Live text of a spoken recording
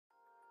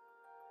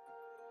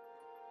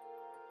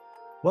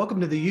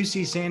Welcome to the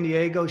UC San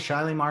Diego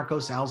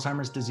Shiley-Marcos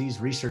Alzheimer's Disease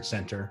Research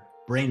Center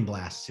Brain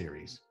Blast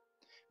series.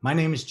 My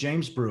name is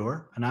James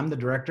Brewer, and I'm the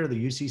director of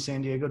the UC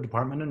San Diego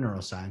Department of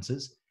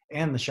Neurosciences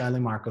and the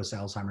Shiley-Marcos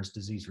Alzheimer's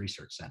Disease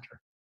Research Center.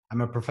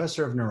 I'm a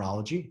professor of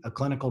neurology, a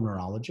clinical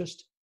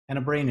neurologist, and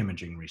a brain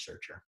imaging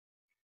researcher.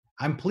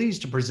 I'm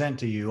pleased to present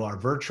to you our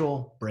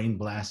virtual Brain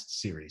Blast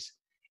series.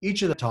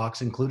 Each of the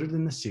talks included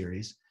in the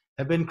series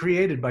have been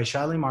created by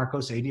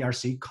Shiley-Marcos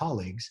ADRC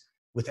colleagues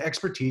with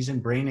expertise in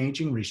brain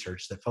aging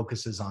research that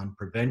focuses on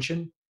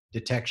prevention,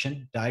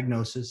 detection,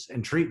 diagnosis,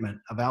 and treatment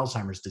of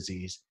Alzheimer's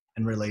disease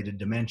and related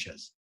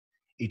dementias.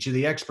 Each of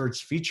the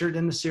experts featured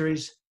in the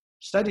series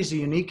studies a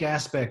unique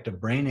aspect of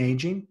brain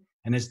aging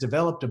and has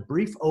developed a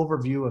brief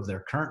overview of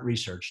their current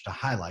research to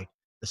highlight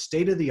the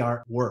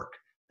state-of-the-art work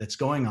that's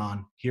going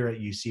on here at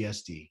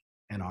UCSD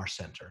and our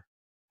center.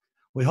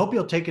 We hope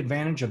you'll take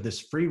advantage of this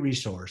free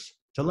resource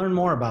to learn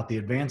more about the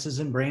advances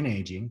in brain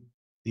aging,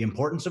 the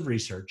importance of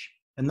research,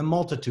 and the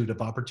multitude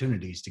of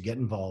opportunities to get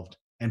involved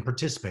and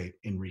participate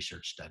in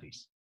research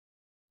studies.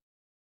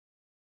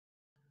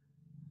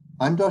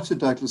 I'm Dr.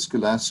 Douglas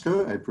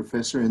Galasko, a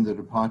professor in the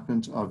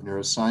Department of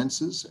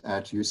Neurosciences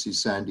at UC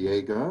San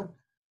Diego.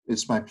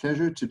 It's my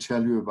pleasure to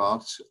tell you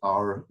about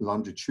our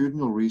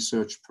longitudinal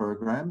research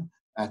program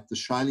at the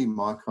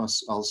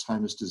Shiley-Marcos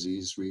Alzheimer's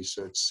Disease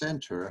Research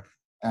Center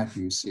at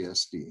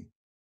UCSD.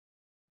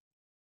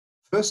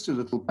 First, a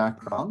little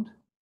background.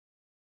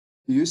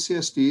 The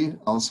UCSD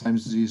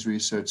Alzheimer's Disease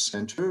Research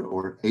Center,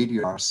 or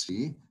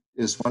ADRC,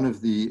 is one of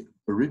the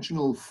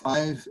original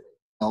 5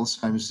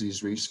 Alzheimer's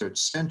disease research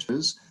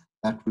centers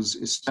that was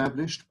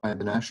established by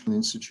the National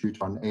Institute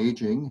on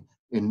Aging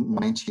in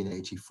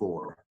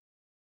 1984.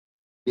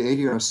 The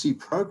ADRC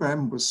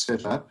program was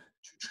set up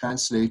to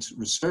translate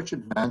research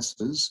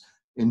advances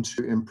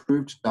into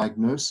improved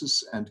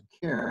diagnosis and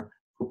care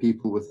for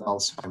people with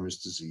Alzheimer's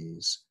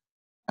disease.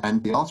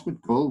 And the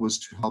ultimate goal was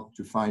to help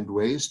to find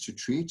ways to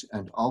treat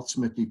and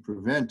ultimately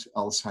prevent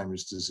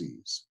Alzheimer's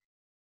disease.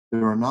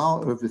 There are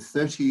now over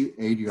 30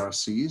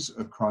 ADRCs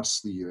across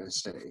the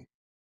USA.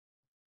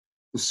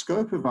 The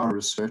scope of our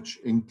research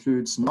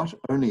includes not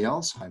only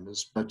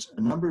Alzheimer's, but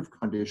a number of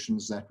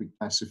conditions that we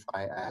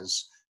classify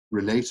as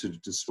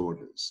related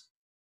disorders.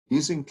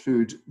 These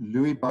include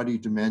Lewy body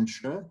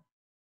dementia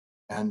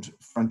and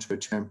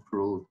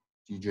frontotemporal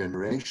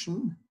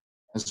degeneration,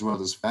 as well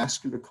as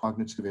vascular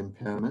cognitive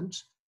impairment.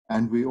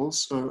 And we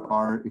also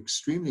are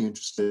extremely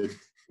interested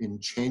in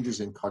changes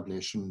in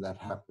cognition that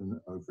happen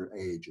over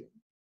aging.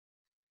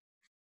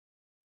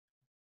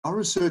 Our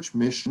research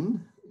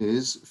mission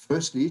is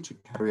firstly to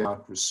carry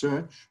out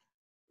research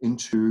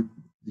into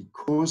the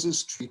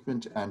causes,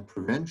 treatment, and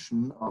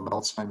prevention of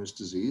Alzheimer's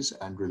disease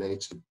and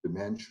related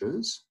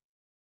dementias.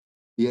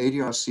 The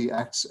ADRC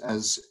acts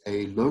as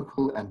a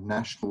local and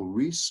national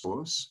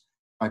resource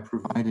by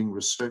providing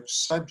research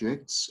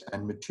subjects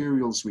and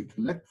materials we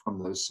collect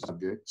from those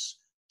subjects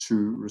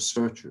to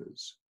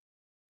researchers.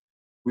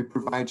 We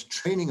provide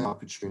training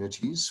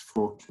opportunities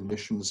for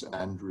clinicians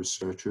and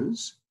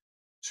researchers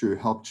to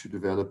help to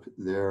develop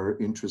their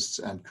interests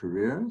and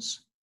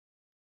careers.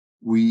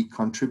 We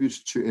contribute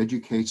to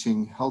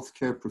educating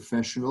healthcare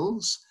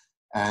professionals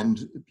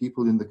and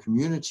people in the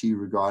community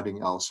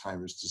regarding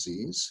Alzheimer's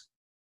disease.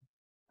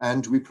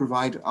 And we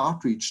provide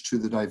outreach to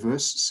the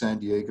diverse San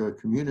Diego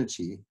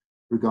community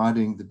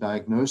regarding the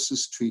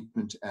diagnosis,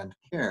 treatment, and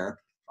care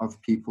of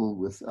people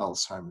with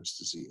Alzheimer's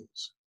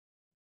disease.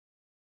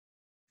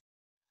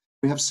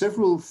 We have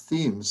several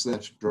themes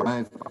that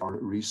drive our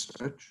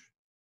research.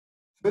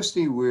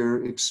 Firstly,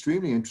 we're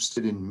extremely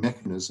interested in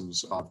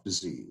mechanisms of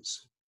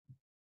disease.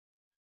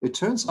 It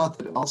turns out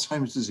that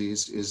Alzheimer's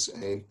disease is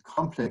a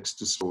complex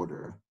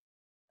disorder,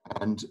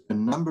 and a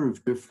number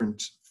of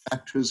different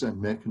factors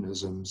and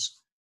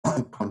mechanisms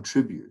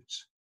contribute.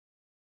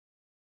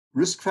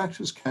 Risk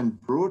factors can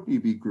broadly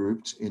be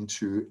grouped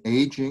into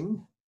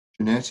aging,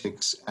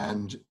 genetics,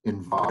 and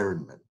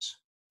environment.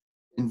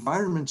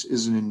 Environment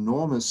is an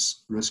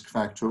enormous risk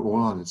factor all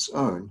on its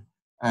own,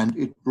 and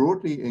it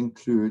broadly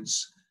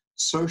includes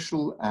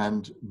social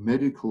and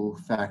medical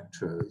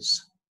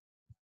factors,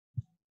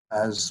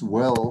 as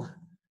well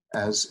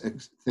as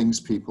things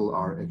people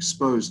are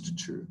exposed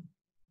to.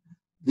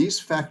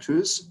 These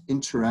factors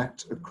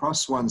interact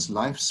across one's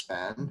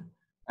lifespan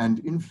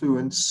and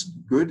influence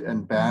good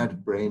and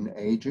bad brain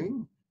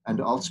aging, and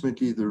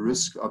ultimately the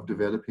risk of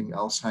developing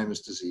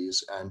Alzheimer's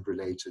disease and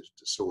related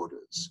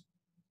disorders.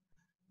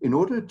 In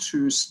order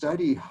to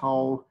study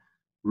how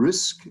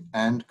risk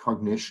and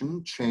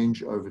cognition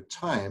change over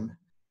time,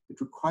 it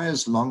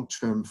requires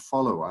long-term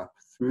follow-up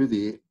through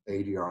the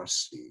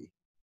ADRC.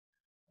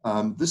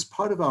 This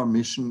part of our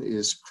mission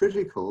is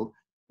critical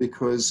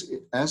because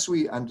as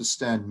we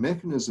understand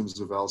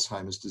mechanisms of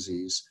Alzheimer's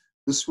disease,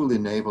 this will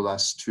enable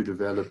us to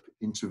develop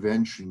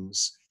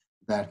interventions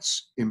that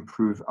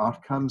improve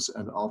outcomes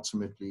and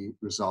ultimately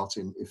result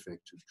in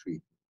effective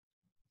treatment.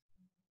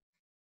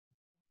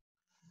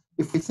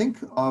 If we think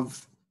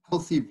of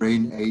healthy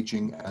brain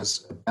aging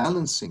as a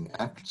balancing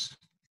act,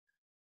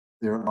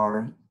 there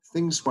are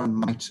things one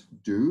might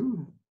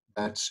do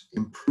that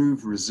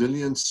improve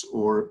resilience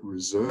or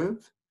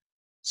reserve,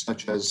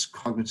 such as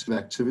cognitive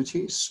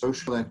activity,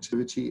 social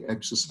activity,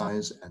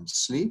 exercise, and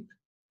sleep.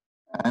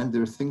 And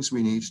there are things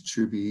we need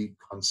to be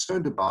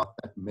concerned about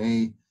that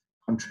may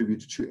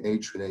contribute to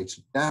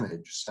age-related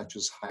damage, such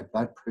as high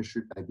blood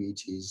pressure,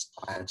 diabetes,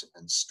 diet,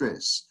 and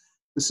stress.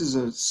 This is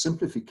a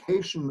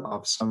simplification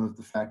of some of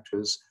the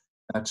factors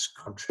that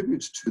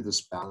contribute to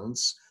this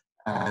balance,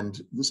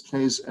 and this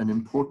plays an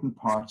important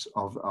part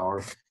of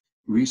our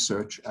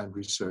research and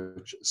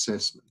research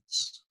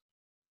assessments.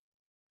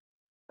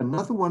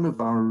 Another one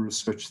of our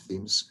research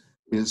themes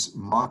is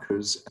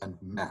markers and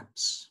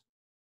maps.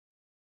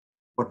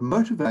 What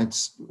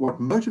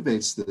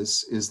motivates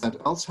this is that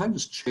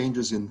Alzheimer's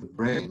changes in the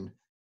brain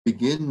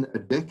begin a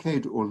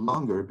decade or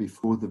longer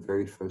before the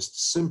very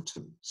first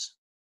symptoms.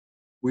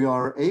 We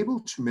are able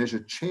to measure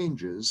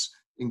changes,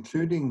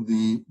 including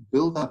the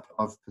buildup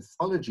of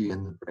pathology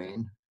in the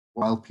brain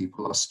while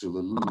people are still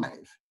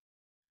alive.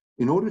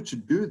 In order to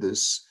do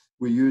this,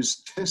 we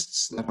use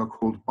tests that are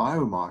called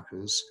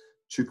biomarkers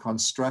to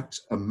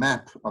construct a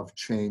map of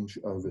change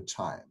over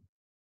time.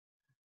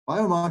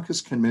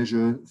 Biomarkers can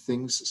measure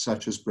things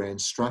such as brain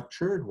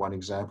structure. One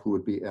example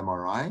would be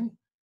MRI,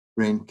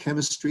 brain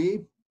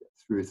chemistry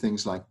through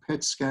things like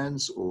PET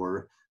scans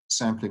or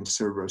sampling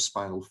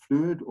cerebrospinal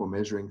fluid or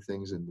measuring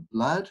things in the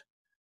blood,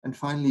 and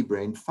finally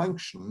brain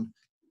function,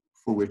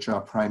 for which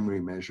our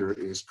primary measure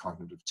is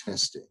cognitive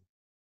testing.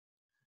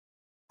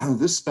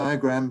 This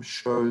diagram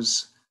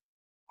shows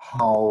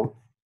how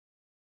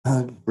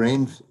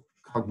brain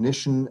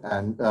cognition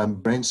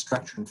and brain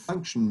structure and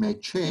function may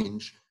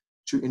change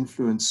to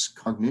influence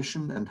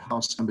cognition and how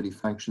somebody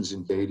functions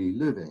in daily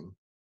living.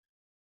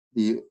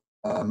 The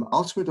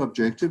ultimate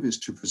objective is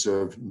to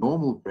preserve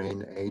normal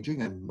brain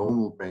aging and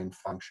normal brain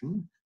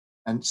function.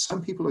 And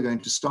some people are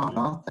going to start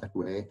out that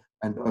way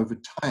and over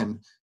time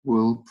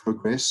will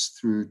progress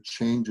through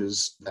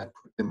changes that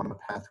put them on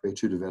a pathway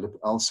to develop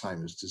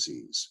Alzheimer's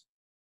disease.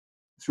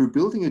 Through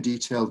building a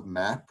detailed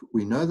map,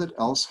 we know that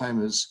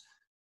Alzheimer's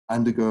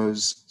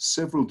undergoes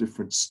several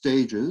different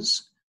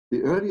stages.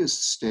 The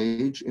earliest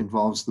stage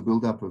involves the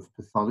buildup of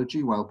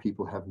pathology while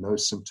people have no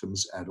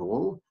symptoms at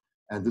all,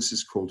 and this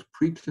is called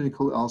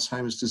preclinical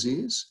Alzheimer's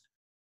disease.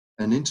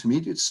 An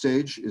intermediate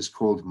stage is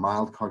called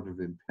mild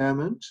cognitive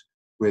impairment,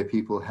 where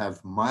people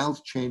have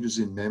mild changes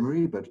in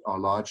memory but are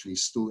largely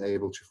still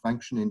able to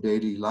function in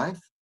daily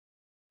life.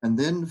 And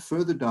then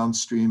further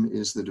downstream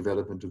is the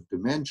development of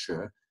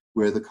dementia,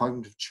 where the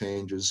cognitive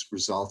changes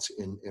result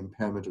in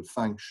impairment of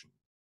function.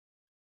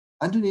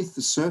 Underneath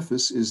the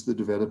surface is the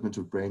development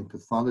of brain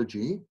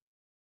pathology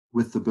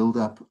with the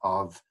buildup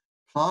of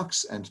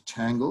plaques and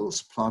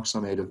tangles. Plaques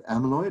are made of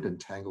amyloid and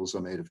tangles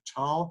are made of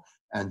tau,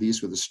 and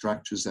these were the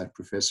structures that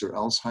Professor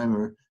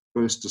Alzheimer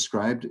first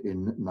described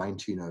in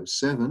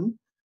 1907.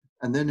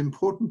 And then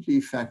importantly,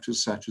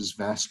 factors such as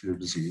vascular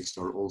disease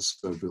are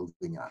also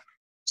building up.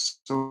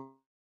 So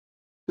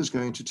is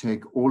going to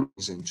take all of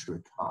these into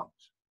account.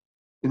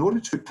 In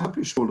order to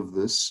accomplish all of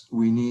this,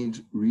 we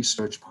need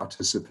research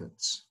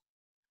participants.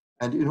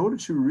 And in order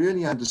to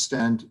really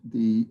understand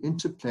the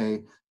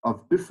interplay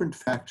of different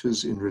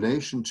factors in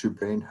relation to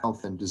brain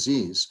health and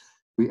disease,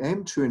 we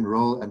aim to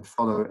enroll and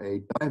follow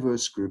a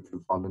diverse group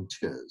of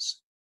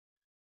volunteers.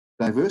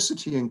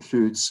 Diversity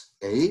includes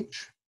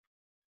age,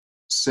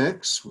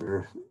 sex,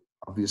 we're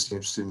obviously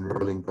interested in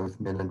enrolling both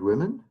men and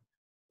women,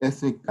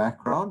 ethnic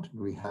background,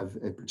 we have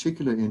a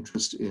particular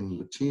interest in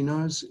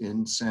Latinos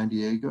in San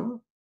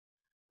Diego,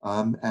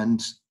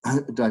 and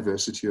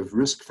diversity of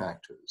risk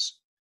factors.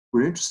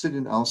 We're interested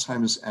in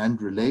Alzheimer's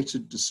and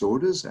related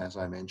disorders, as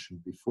I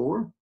mentioned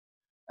before,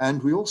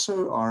 and we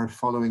also are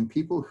following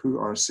people who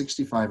are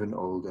 65 and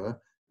older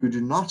who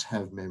do not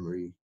have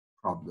memory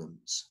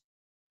problems.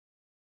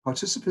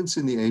 Participants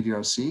in the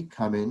ADRC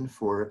come in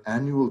for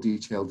annual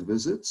detailed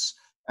visits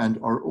and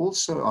are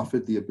also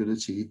offered the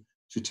ability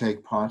to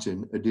take part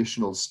in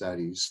additional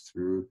studies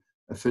through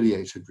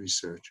affiliated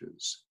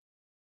researchers.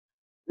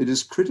 It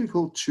is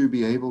critical to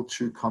be able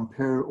to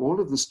compare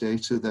all of this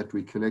data that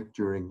we collect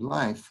during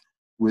life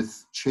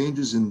with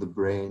changes in the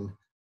brain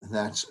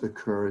that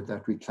occur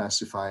that we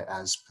classify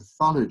as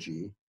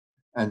pathology,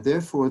 and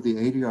therefore the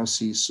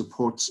ADRC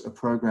supports a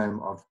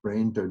program of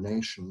brain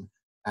donation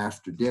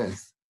after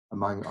death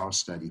among our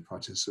study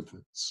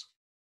participants.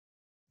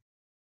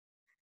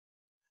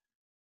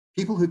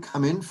 People who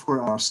come in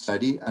for our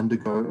study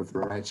undergo a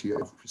variety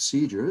of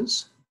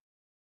procedures.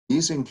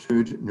 These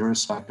include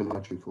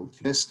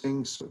neuropsychological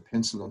testing, so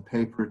pencil and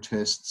paper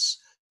tests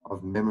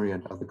of memory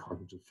and other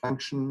cognitive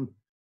function.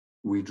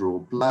 We draw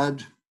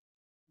blood.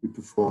 We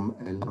perform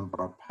a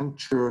lumbar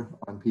puncture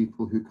on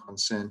people who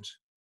consent.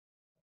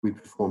 We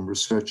perform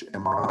research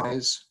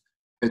MRIs,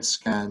 PET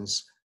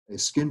scans. A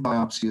skin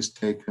biopsy is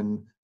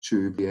taken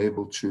to be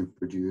able to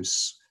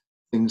produce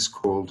things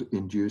called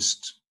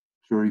induced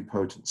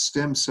pluripotent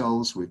stem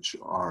cells, which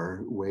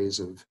are ways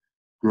of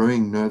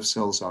growing nerve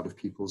cells out of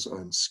people's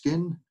own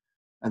skin.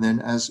 And then,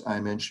 as I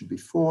mentioned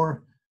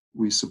before,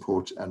 we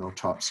support an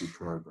autopsy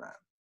program.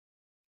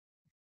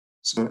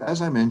 So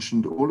as I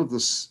mentioned, all of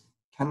this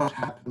cannot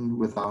happen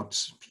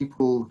without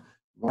people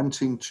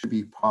wanting to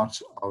be part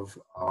of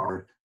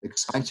our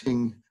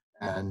exciting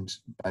and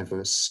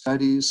diverse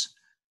studies.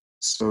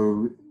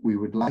 So we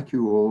would like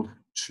you all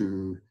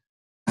to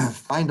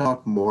find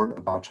out more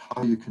about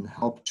how you can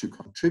help to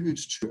contribute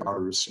to our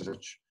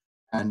research.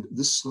 And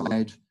this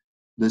slide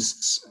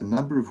lists a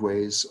number of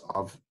ways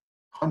of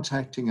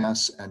contacting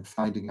us and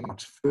finding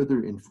out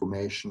further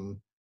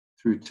information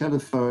through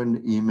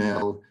telephone,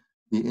 email,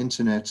 the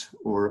internet,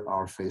 or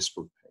our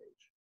Facebook page.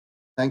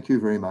 Thank you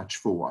very much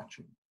for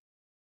watching.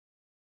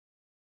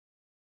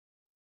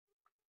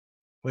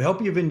 We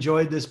hope you've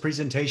enjoyed this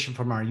presentation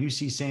from our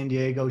UC San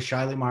Diego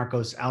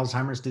Shiley-Marcos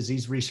Alzheimer's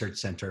Disease Research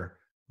Center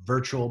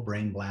Virtual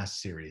Brain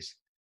Blast Series.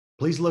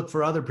 Please look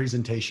for other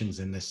presentations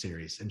in this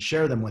series and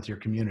share them with your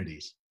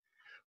communities.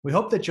 We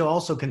hope that you'll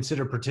also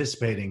consider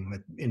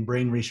participating in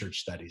brain research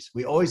studies.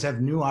 We always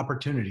have new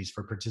opportunities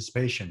for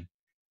participation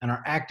and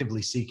are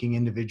actively seeking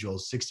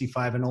individuals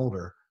 65 and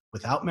older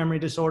without memory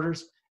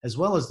disorders, as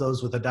well as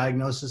those with a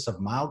diagnosis of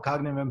mild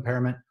cognitive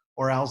impairment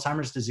or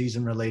Alzheimer's disease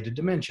and related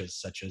dementias,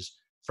 such as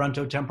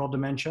frontotemporal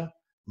dementia,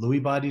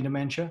 Lewy body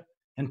dementia,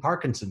 and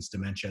Parkinson's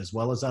dementia, as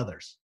well as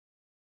others.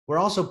 We're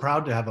also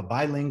proud to have a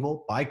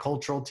bilingual,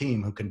 bicultural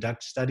team who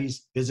conduct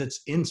studies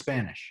visits in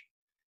Spanish.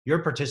 Your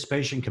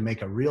participation can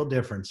make a real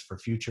difference for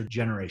future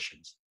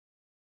generations.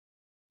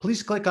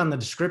 Please click on the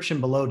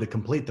description below to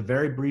complete the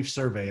very brief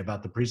survey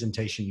about the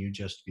presentation you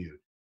just viewed.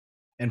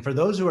 And for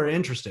those who are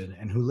interested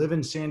and who live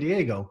in San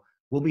Diego,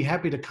 we'll be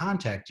happy to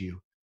contact you.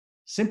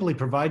 Simply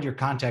provide your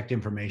contact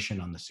information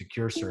on the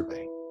secure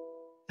survey.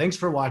 Thanks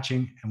for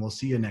watching, and we'll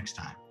see you next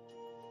time.